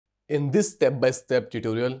In this step-by-step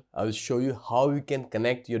tutorial, I will show you how you can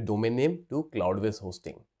connect your domain name to CloudWays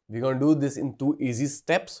hosting. We're going to do this in 2 easy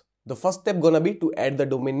steps. The first step gonna be to add the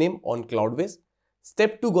domain name on CloudWays.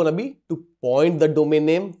 Step 2 gonna be to point the domain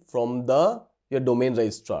name from your domain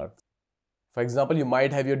registrar. For example, you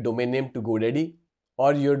might have your domain name to Godaddy,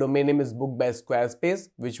 or your domain name is booked by Squarespace,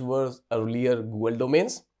 which was earlier Google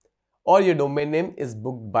domains, or your domain name is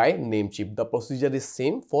booked by Namecheap. The procedure is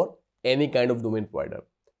same for any kind of domain provider.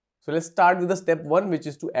 So let's start with the step 1, which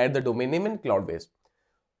is to add the domain name in CloudWays.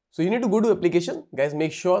 So you need to go to application. Guys,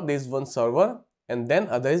 make sure there is one server and then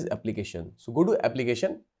other is application. So go to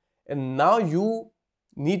application and now you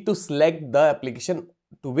need to select the application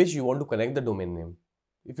to which you want to connect the domain name.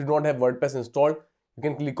 If you don't have WordPress installed, you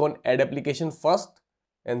can click on add application first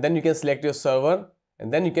and then you can select your server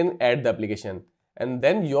and then you can add the application. And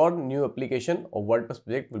then your new application or WordPress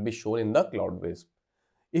project will be shown in the CloudWays.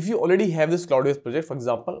 If you already have this CloudWays project, for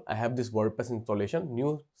example, I have this WordPress installation,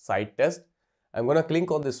 new site test. I'm going to click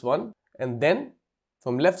on this one and then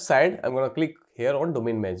from left side, I'm going to click here on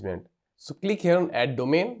domain management. So click here on add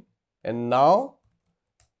domain and now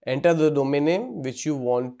enter the domain name which you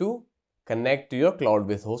want to connect to your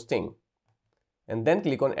CloudWays hosting. And then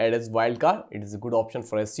click on add as wildcard. It is a good option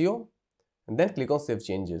for SEO. And then click on save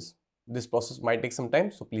changes. This process might take some time,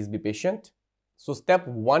 so please be patient. So step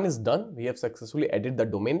 1 is done. We have successfully added the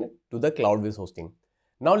domain to the CloudWays hosting.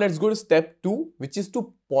 Now let's go to step 2, which is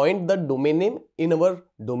to point the domain name in our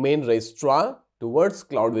domain registrar towards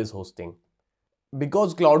CloudWays hosting.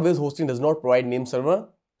 Because CloudWays hosting does not provide name server,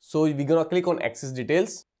 so we're gonna click on access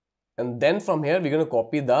details and then from here we're gonna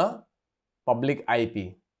copy the public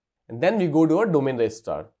IP and then we go to our domain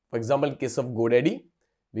registrar. For example, in case of Godaddy,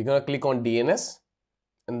 we're gonna click on DNS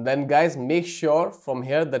and then guys, make sure from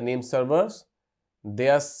here the name servers, they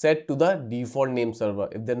are set to the default name server.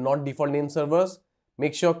 If they're not default name servers,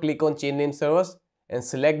 make sure click on change name servers and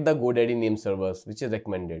select the Godaddy name servers, which is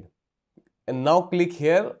recommended. And now click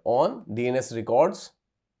here on DNS records.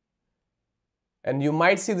 And you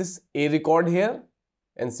might see this A record here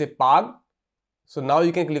and say PAG. So now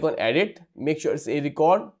you can click on edit, make sure it's A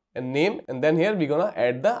record and name. And then here we're gonna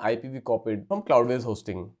add the IP we copied from CloudWays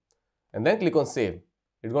hosting. And then click on save.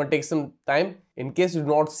 It's going to take some time. In case you do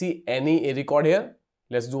not see any A record here,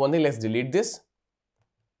 let's do one thing, let's delete this.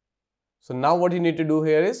 So now what you need to do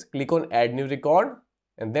here is click on add new record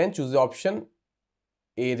and then choose the option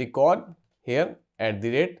A record here,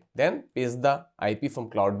 then paste the IP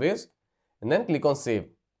from CloudWays and then click on save.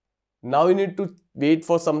 Now you need to wait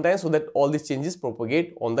for some time so that all these changes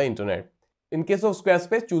propagate on the internet. In case of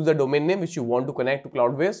Squarespace, choose the domain name which you want to connect to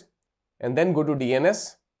CloudWays and then go to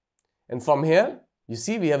DNS and from here you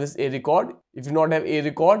see we have this A record. If you do not have A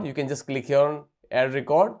record, you can just click here on add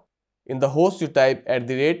record. In the host, you type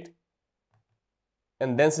 @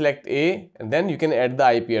 and then select A and then you can add the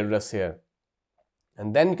IP address here.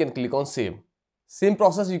 And then you can click on save. Same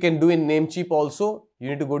process you can do in Namecheap also.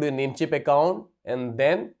 You need to go to your Namecheap account and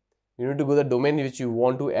then you need to go to the domain which you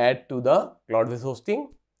want to add to the CloudWays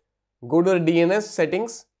hosting. Go to the DNS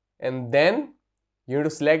settings and then you need to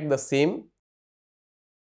select the same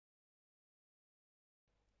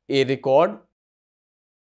A record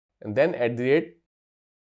and then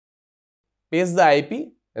paste the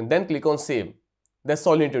IP and then click on save. That's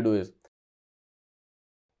all you need to do is.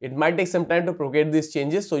 It might take some time to propagate these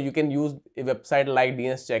changes, so you can use a website like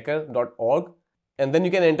dnschecker.org and then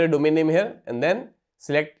you can enter domain name here and then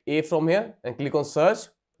select A from here and click on search.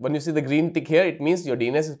 When you see the green tick here, it means your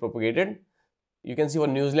DNS is propagated. You can see for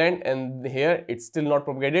New Zealand and here it's still not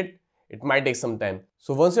propagated. It might take some time.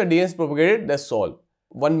 So once your DNS is propagated, that's all.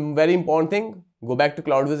 One very important thing, go back to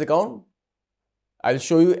CloudWays account. I'll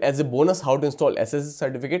show you as a bonus how to install SSL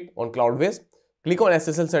Certificate on CloudWays. Click on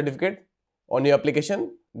SSL Certificate on your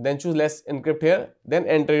application, then choose Let's Encrypt here, then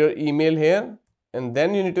enter your email here and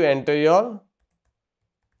then you need to enter your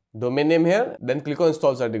domain name here, then click on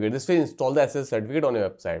Install Certificate. This will install the SSL Certificate on your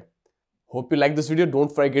website. Hope you like this video.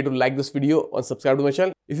 Don't forget to like this video and subscribe to my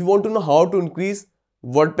channel. If you want to know how to increase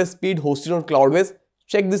WordPress speed hosted on CloudWays,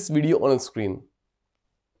 check this video on the screen.